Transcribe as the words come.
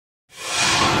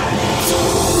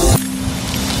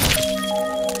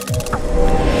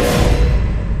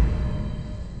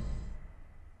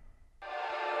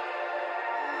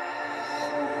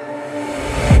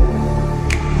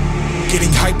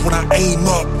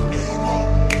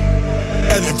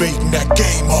elevating that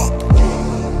game up,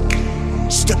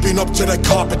 stepping up to the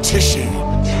competition.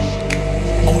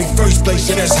 Only first place,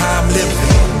 and that's how I'm living.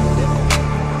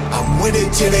 I'm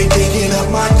winning till they digging up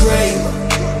my grave,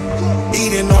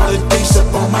 eating all the things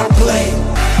up on my plate.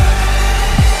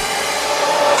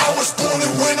 I was born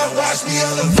and when I watched me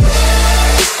elevate.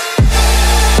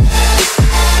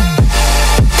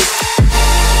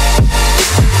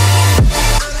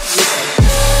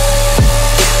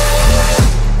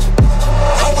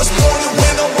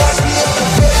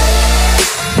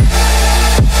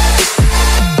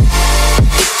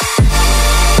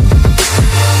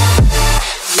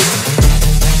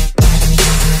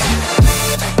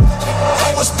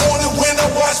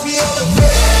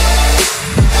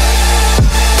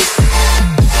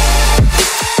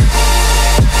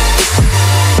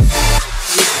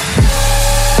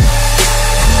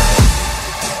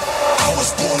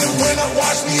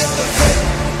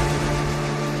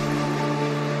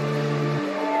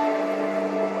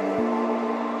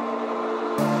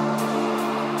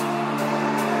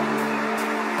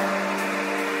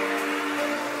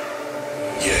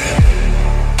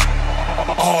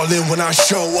 All in when I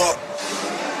show up,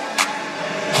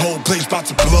 whole place about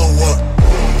to blow up.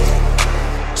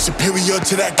 Superior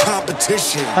to that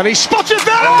competition. And he spotted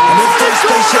that!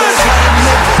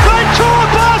 They tore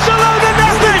Barcelona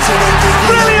nothing!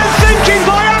 Brilliant thinking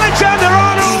by Alexander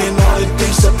Arnold! Eating all the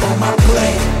things up on my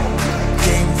plate.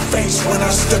 Game face when I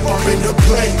step up in the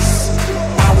place.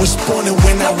 I was born and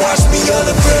when I watched me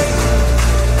elevate.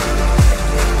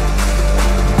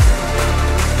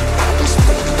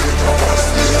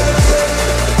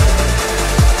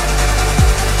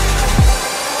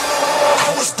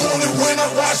 When I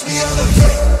watch me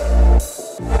elevate.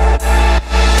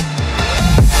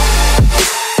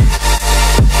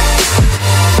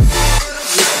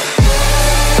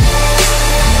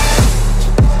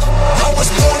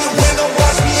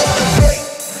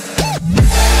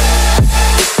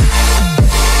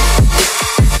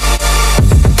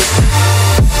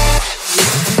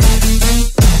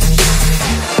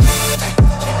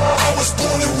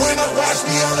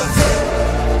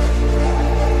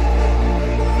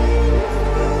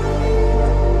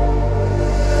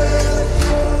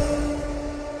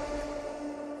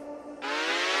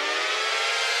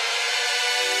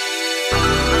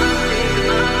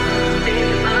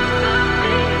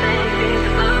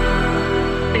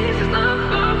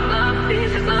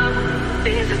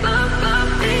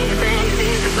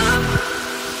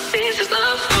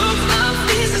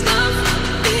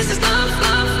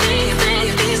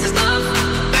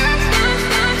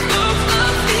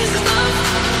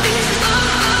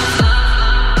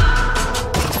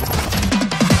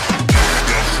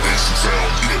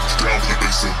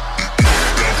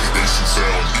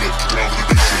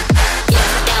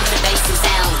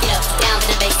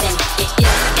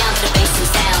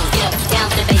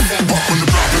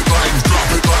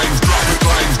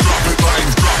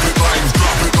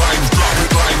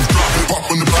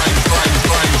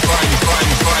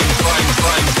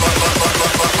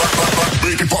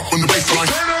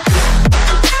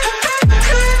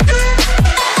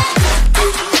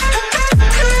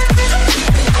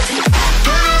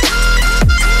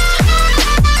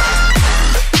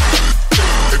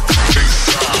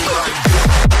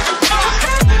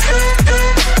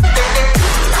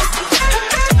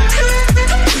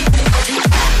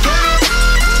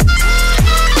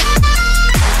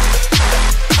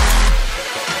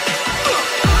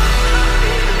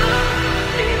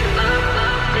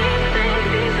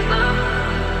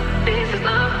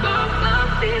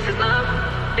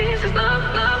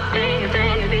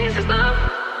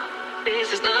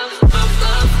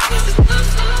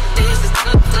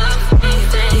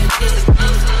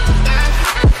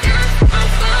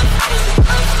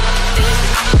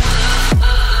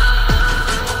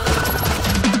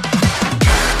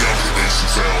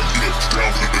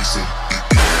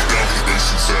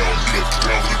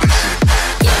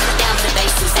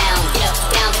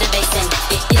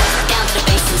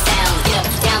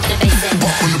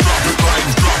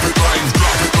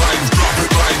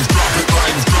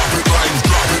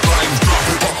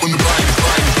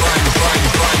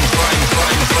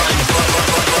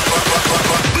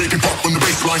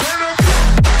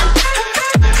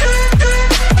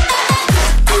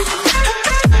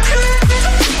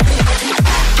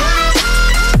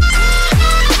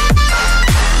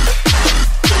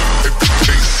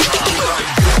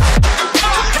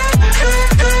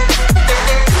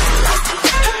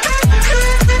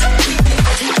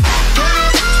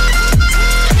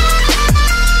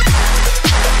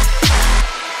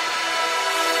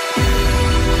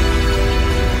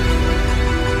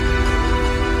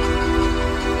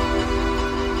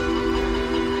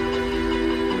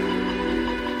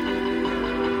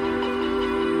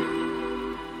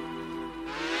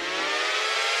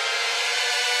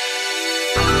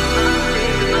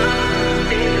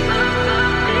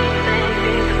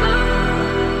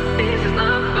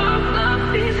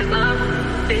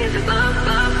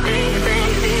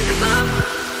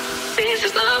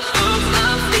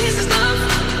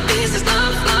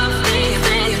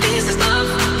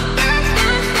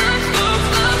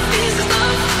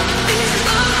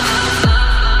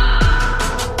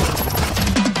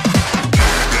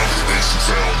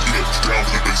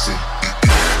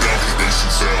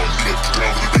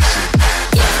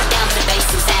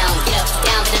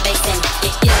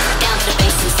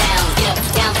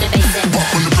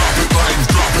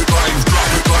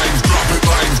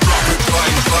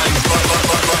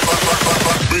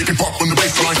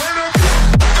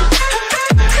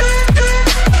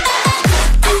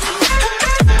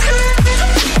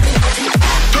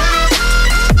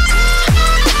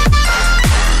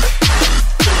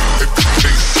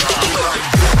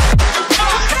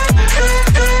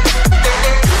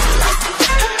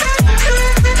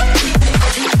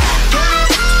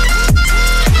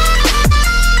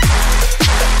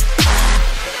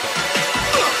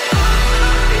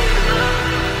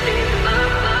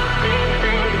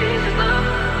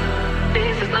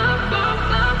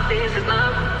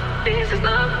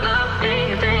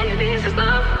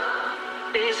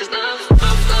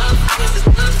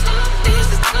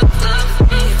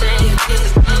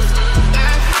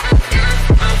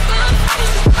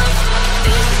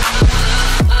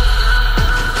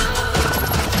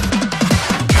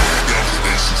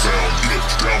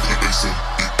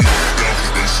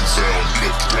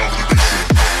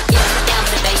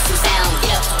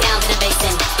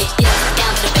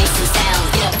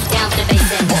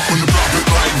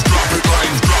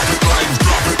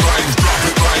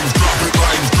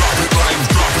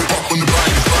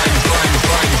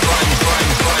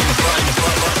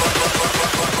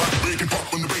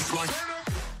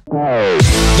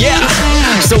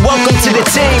 to the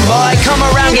team, boy. Come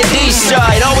around, get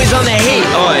destroyed, always on the heat,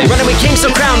 oi. Running with kings, so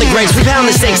crown the greats. We pound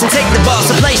the stakes and take the ball,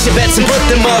 so place your bets and put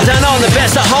them all down on the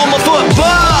best at home of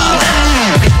football.